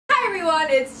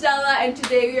everyone, it's GELA and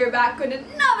today we are back with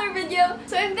another video.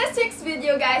 So in this week's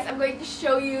video guys, I'm going to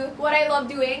show you what I love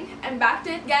doing. I'm back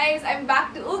to it guys, I'm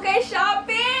back to Ukay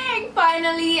shopping!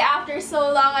 Finally, after so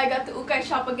long, I got to Ukay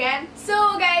shop again.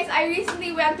 So guys, I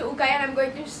recently went to Ukay and I'm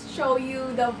going to show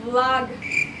you the vlog.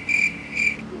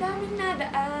 Daming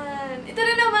nadaan. Ito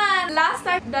na naman! Last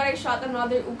time that I shot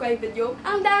another Ukay video,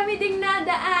 ang dami ding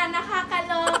nadaan.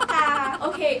 Nakakaloka!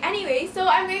 Okay, anyway, so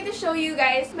I'm going to show you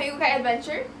guys my Ukay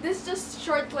adventure. This is just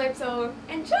short clip, so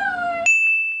enjoy!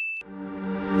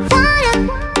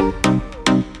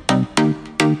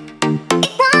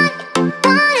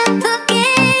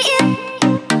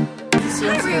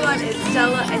 Hi everyone, it's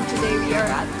GELA and today we are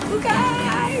at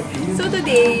Ukay! So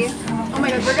today, oh my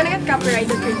god, we're gonna get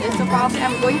copyrighted for this, so probably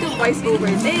I'm going to voice over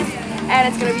this and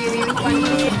it's gonna be really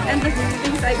funny. And the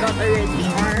things I got already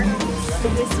are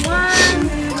this one,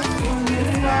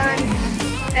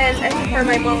 and I think for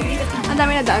my mom. Ang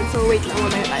dami na daan, so wait lang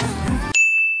muna tayo.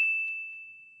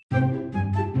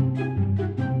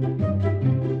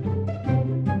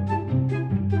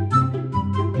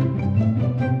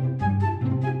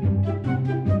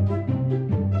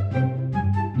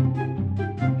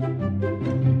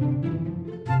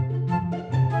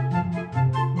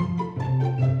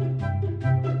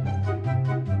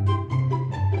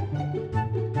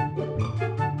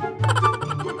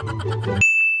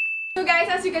 So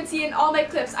guys, as you can see in all my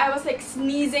clips, I was like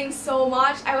sneezing so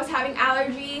much. I was having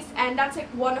allergies and that's like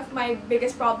one of my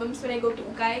biggest problems when I go to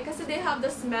Ukay because they have the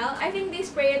smell. I think they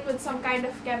spray it with some kind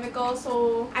of chemical,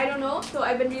 so I don't know. So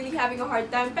I've been really having a hard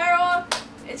time. Pero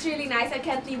it's really nice. I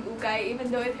can't leave Ukay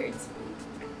even though it hurts me.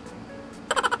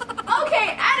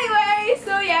 Okay, anyway,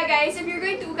 so yeah guys, if you're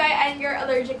going to Ukay and you're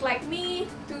allergic like me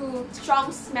to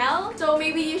strong smell, so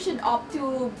maybe you should opt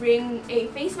to bring a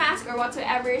face mask or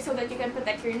whatsoever so that you can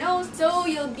protect your nose, so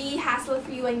you'll be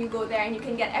hassle-free when you go there and you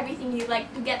can get everything you like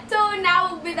to get. So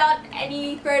now, without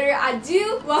any further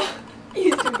ado, well,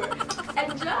 YouTuber,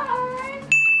 enjoy!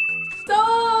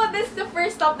 So this is the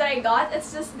first stop that I got.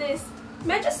 It's just this.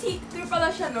 Medyo see-through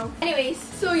pala siya, no? Anyways,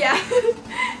 so yeah.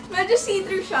 Medyo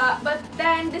see-through siya. But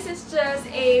then, this is just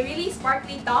a really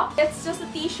sparkly top. It's just a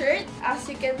t-shirt, as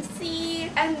you can see.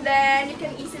 And then, you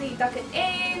can easily tuck it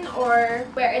in or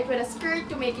wear it with a skirt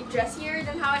to make it dressier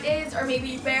than how it is. Or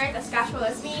maybe wear it as casual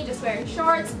as me, just wearing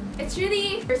shorts. It's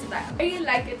really versatile. I really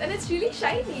like it. And it's really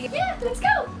shiny. Yeah, let's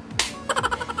go!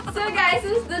 So guys,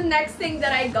 this is the next thing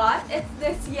that I got. It's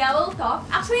this yellow top.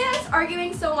 Actually, I was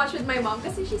arguing so much with my mom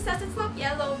because she says it's not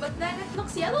yellow, but then it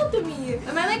looks yellow to me.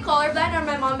 Am I like colorblind or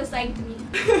my mom is lying to me?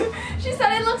 She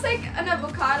said it looks like an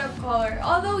avocado color.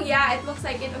 Although, yeah, it looks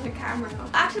like it on the camera.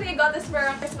 Actually, I got this for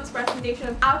a Christmas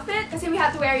presentation outfit because we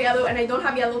had to wear yellow and I don't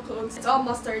have yellow clothes. It's all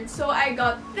mustard. So I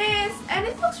got this and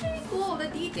it looks really cool. The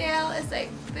detail is like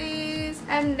this.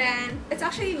 And then, it's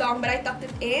actually long, but I tucked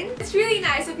it in. It's really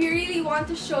nice if you really want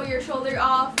to show your shoulder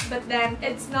off, but then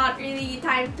it's not really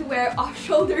time to wear off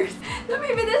shoulders. So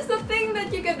maybe this is the thing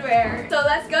that you could wear. So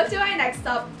let's go to my next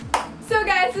top. So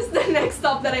guys, this is the next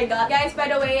top that I got. Guys, by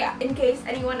the way, in case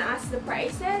anyone asks the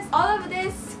prices, all of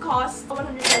this costs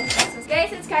 110 pesos.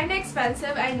 Guys, it's kind of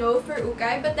expensive, I know, for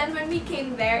Ukay, but then when we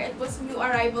came there, it was new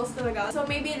arrivals talaga. So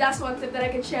maybe that's one tip that I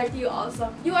can share to you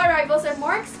also. New arrivals are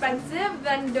more expensive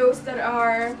than those that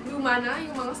are luma na,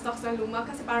 yung mga stocks na luma,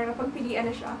 kasi parang napagpilian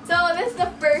na siya. So this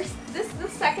is the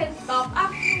second top.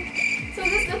 So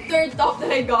this is the third top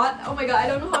that I got. Oh my god, I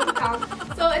don't know how to count.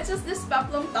 So it's just this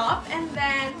peplum top, and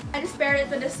then I just paired it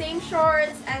with the same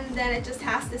shorts, and then it just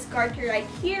has this garter right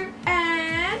here,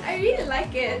 and I really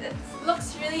like it. It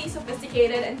looks really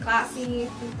sophisticated and classy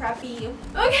and preppy.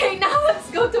 Okay, now let's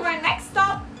go to my next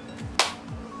top.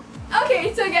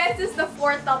 Okay, so guys, this is the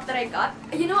fourth top that I got.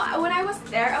 You know, when I was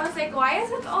there, I was like, why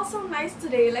is it all so nice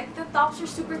today? Like, the tops are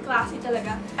super classy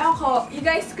talaga. Ewan ko, you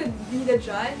guys could be the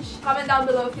judge. Comment down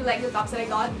below if you like the tops that I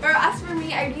got. But as for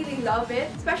me, I really love it.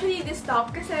 Especially this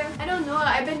top kasi, I don't know,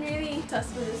 I've been really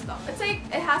obsessed with this top. It's like,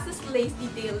 it has this lace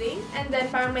detailing, and then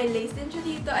parang may lace din siya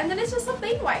dito, and then it's just a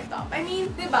plain white top. I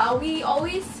mean, diba, we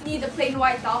always need a plain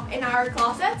white top in our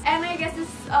closets, and I guess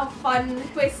it's a fun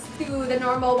twist to the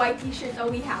normal white t-shirt that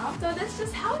we have. So that's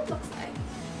just how it looks like.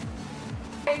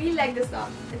 I really like this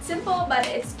top. It's simple, but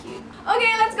it's cute.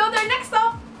 Okay, let's go to our next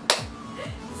top.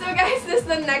 So guys, this is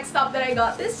the next top that I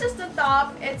got. This is just the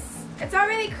top. It's not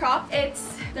really cropped.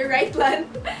 It's the right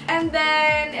length. And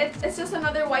then it's just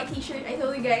another white t-shirt. I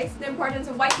told you guys the importance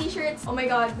of white t-shirts. Oh my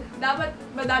god, dapat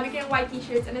madami kayong white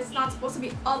t-shirts, and it's not supposed to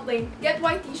be alt-length. Get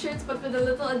white t-shirts but with a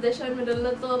little addition, with a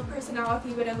little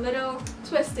personality, with a little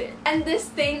twist to it. And this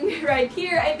thing right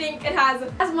here, I think it has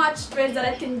as much twist that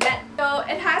it can get. So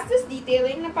it has this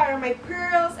detailing na parang my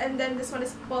pearls, and then this one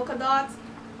is polka dots.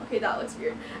 Okay, that looks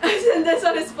weird. And this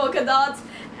one is polka dots.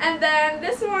 And then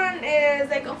this one is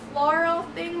like a floral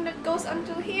thing that goes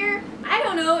onto here. I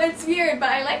don't know, it's weird, but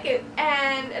I like it.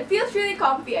 And it feels really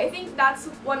comfy. I think that's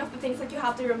one of the things that you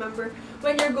have to remember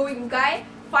when you're going ukay.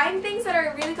 Find things that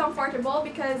are really comfortable,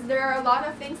 because there are a lot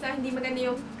of things na hindi maganda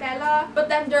yung tela, but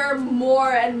then there are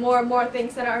more and more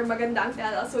things that are maganda ang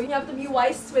tela. So you have to be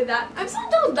wise with that. I'm so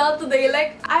dull today.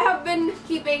 Like, I have been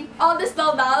keeping all this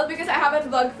dull because I haven't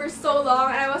vlogged for so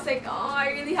long, and I was like, oh,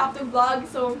 I really have to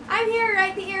vlog. So I'm here,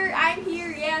 right here, I'm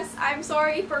here. Yes, I'm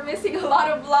sorry for missing a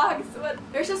lot of vlogs, but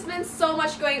there's just been so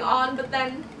much going on. But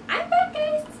then I'm back,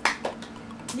 guys.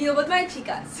 Deal with my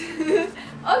chicas.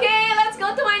 Okay, let's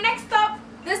go to my next stop.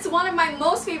 This is one of my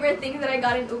most favorite things that I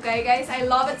got in ukay, guys. I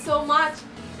love it so much.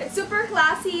 It's super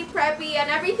classy, preppy,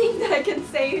 and everything that I can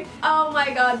say. Oh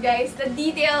my god, guys. The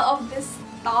detail of this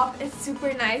top is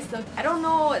super nice. Look, I don't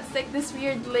know, it's like this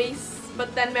weird lace,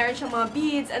 but then meron siyang mga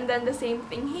beads, and then the same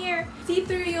thing here.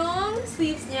 See-through yung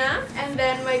sleeves niya, and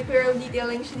then my pearl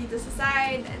detailing siya dito sa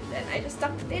side, and then I just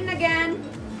tucked it in again.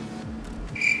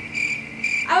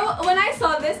 When I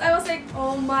saw this, I was like,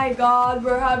 oh my god,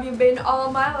 where have you been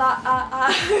all my life?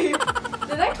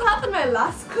 Did I clap in my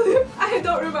last clip? I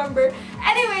don't remember.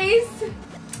 Anyways,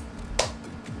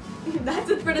 that's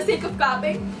it for the sake of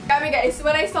clapping. Guys,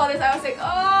 when I saw this, I was like,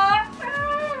 oh,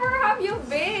 where have you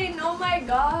been? Oh my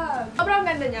god. Sobrang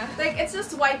ganda niya. Like, it's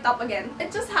just white top again.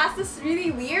 It just has this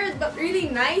really weird but really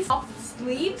nice soft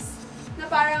sleeves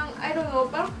na parang, I don't know,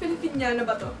 parang Filipiniana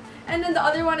ba to? And then the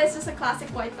other one is just a classic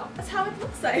white top. That's how it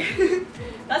looks like.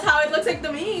 That's how it looks like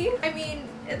to me. I mean,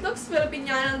 it looks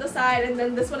Filipiniana on the side, and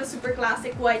then this one is super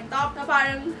classic white top na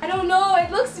parang, I don't know,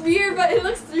 it looks weird, but it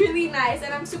looks really nice,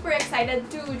 and I'm super excited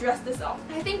to dress this up.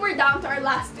 I think we're down to our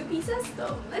last two pieces,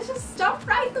 so let's just jump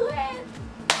right to it.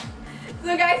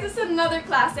 So guys, this is another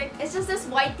classic. It's just this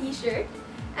white t-shirt.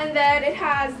 And then it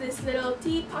has this little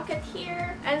T pocket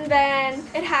here. And then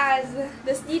it has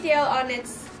this detail on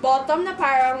its bottom na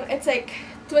parang it's like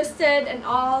twisted and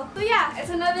all. So yeah, it's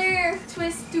another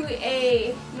twist to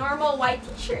a normal white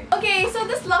t-shirt. Okay, so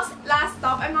this last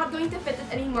top, I'm not going to fit it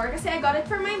anymore kasi I got it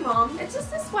for my mom. It's just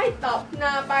this white top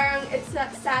na parang it's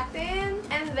like satin,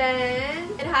 and then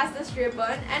it has this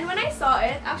ribbon. And when I saw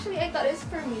it, actually I thought it was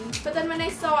for me. But then when I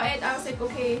saw it, I was like,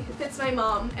 okay, it fits my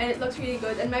mom and it looks really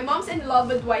good. And my mom's in love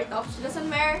with white tops. She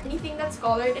doesn't wear anything that's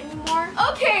colored anymore.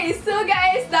 Okay, so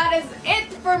guys, that is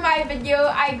it for my video.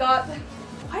 I got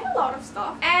quite a lot of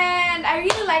stuff, and I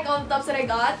really like all the tops that I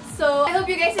got. So I hope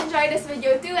you guys enjoyed this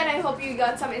video too, and I hope you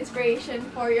got some inspiration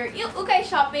for your ukay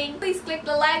shopping. Please click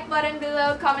the like button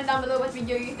below, comment down below what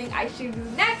video you think I should do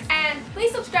next, and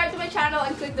please subscribe to my channel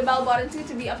and click the bell button too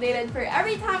to be updated for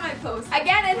every time I post.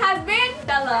 Again, it has been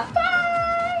Stella. Bye!